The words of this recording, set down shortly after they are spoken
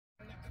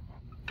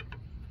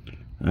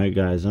Alright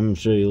guys, I'm going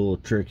to show you a little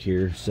trick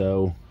here.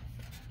 So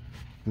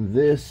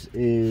this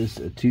is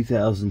a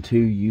 2002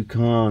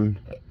 Yukon.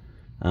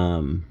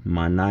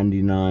 My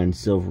 99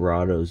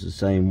 Silverado is the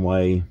same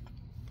way.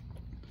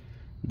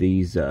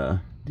 These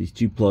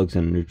two plugs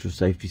and a neutral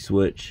safety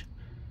switch,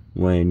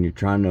 when you're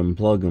trying to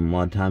unplug them, a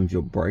lot of times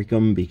you'll break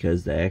them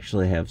because they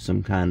actually have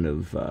some kind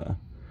of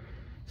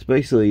it's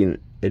basically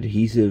an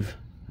adhesive,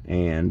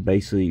 and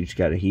basically you just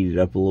got to heat it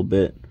up a little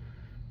bit.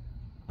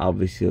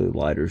 Obviously the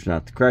lighter's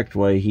not the correct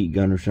way. Heat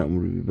gun or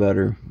something would be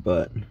better,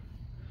 but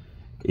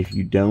if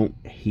you don't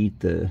heat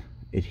the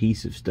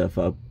adhesive stuff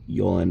up,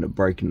 you'll end up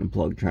breaking the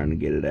plug trying to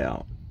get it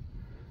out.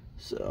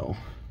 So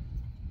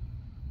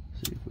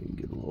see if we can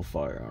get a little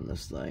fire on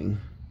this thing.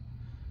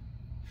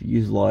 If you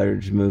use a lighter,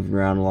 just moving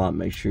around a lot,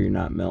 make sure you're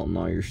not melting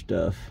all your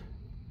stuff.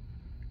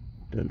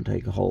 Doesn't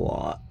take a whole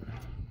lot.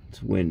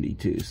 It's windy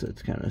too, so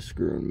it's kind of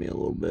screwing me a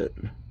little bit.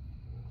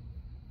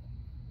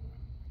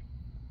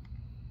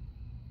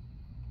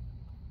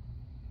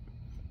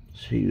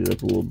 Just heat it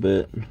up a little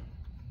bit.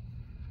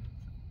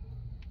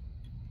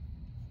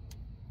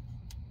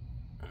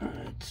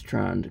 It's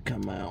trying to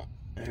come out.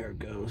 There it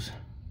goes.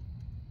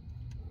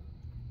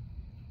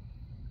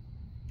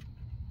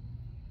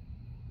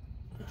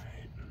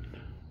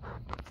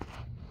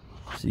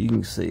 So you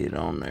can see it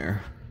on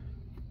there.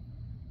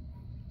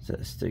 It's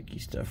that sticky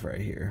stuff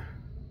right here.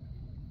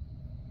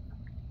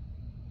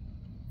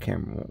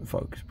 Camera won't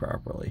focus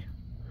properly,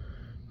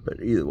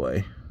 but either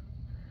way,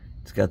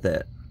 it's got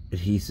that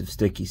adhesive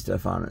sticky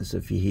stuff on it, so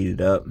if you heat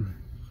it up, you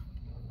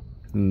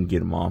can get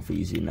them off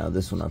easy. Now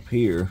this one up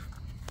here,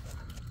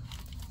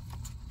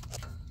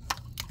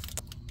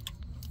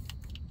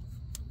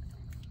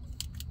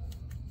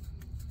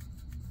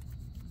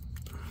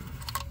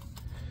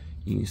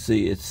 you can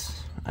see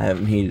I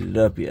haven't heated it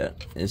up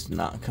yet. It's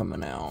not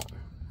coming out.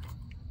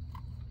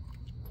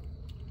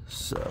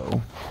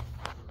 So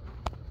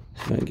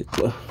just gonna get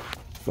the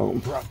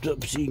phone propped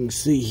up so you can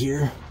see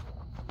here.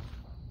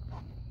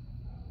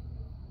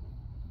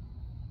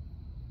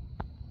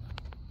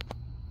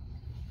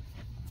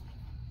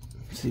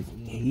 See if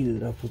we can heat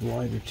it up with the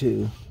lighter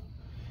too.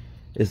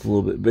 It's a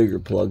little bit bigger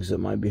plugs, so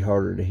it might be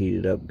harder to heat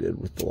it up good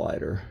with the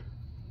lighter.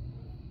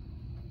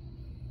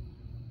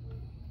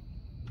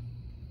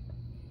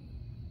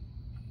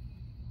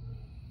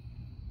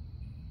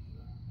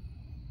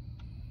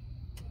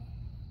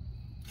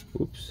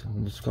 Oops, I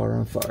almost caught her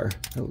on fire.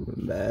 That would have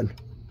been bad.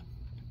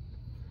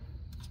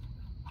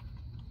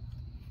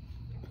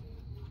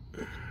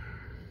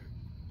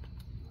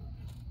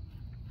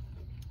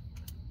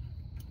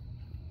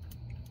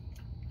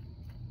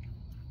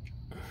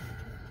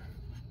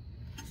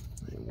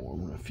 Ain't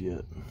warm enough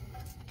yet.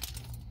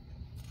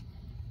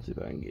 See if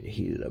I can get it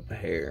heated up a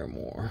hair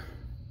more.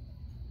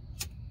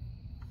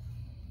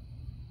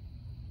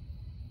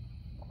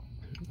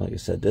 Like I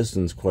said, this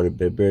one's quite a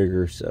bit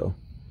bigger, so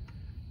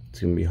it's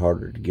going to be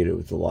harder to get it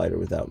with the lighter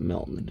without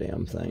melting the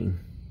damn thing.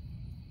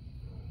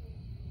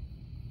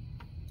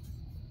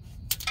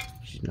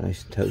 She's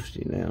nice and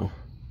toasty now.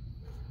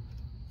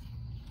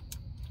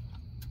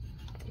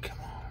 Come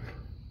on.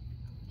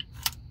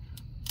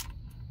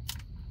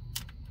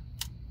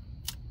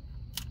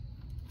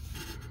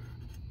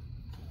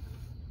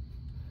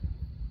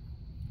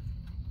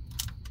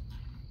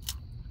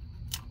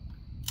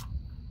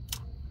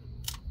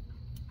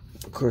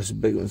 Of course, the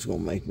big one's going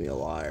to make me a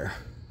liar.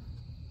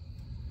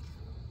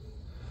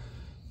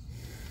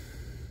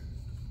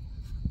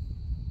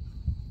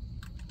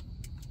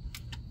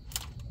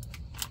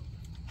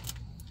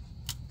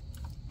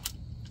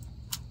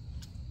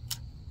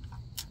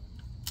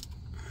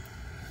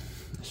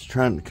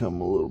 Trying to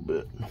come a little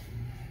bit,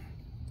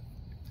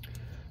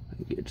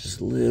 get just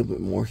a little bit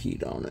more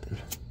heat on it.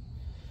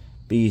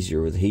 Be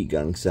easier with a heat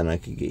gun, because then I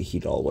could get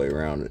heat all the way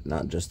around it,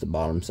 not just the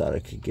bottom side. I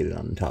could get it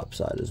on the top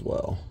side as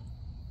well,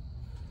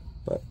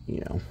 but you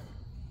know,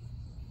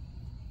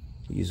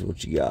 use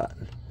what you got.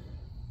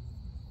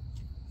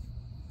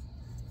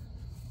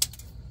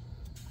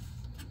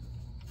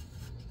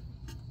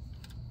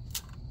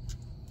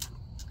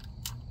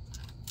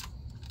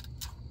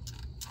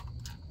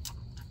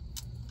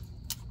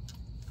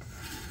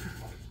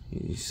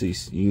 You see,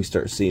 you can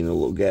start seeing a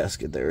little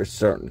gasket there. It's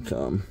starting to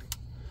come.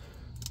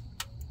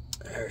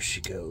 There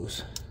she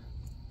goes.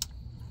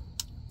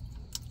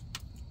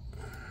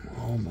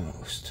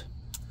 Almost.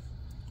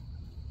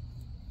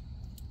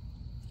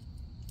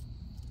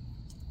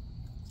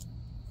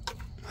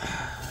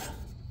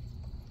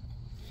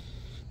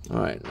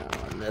 Alright, now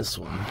on this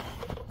one,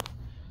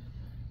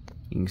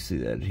 you can see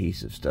that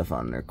adhesive stuff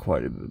on there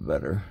quite a bit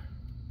better.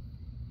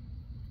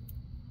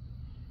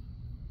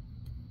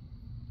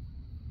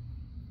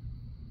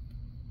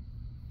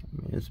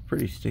 It's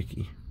pretty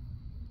sticky.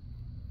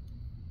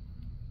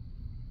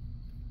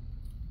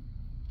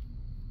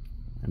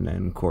 And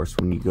then of course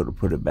when you go to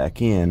put it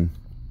back in,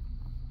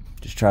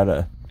 just try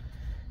to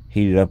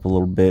heat it up a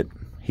little bit.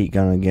 Heat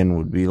gun again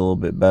would be a little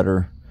bit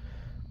better,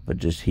 but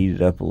just heat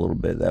it up a little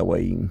bit, that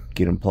way you can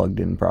get them plugged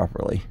in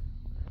properly.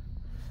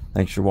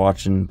 Thanks for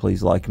watching.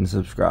 Please like and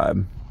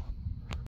subscribe.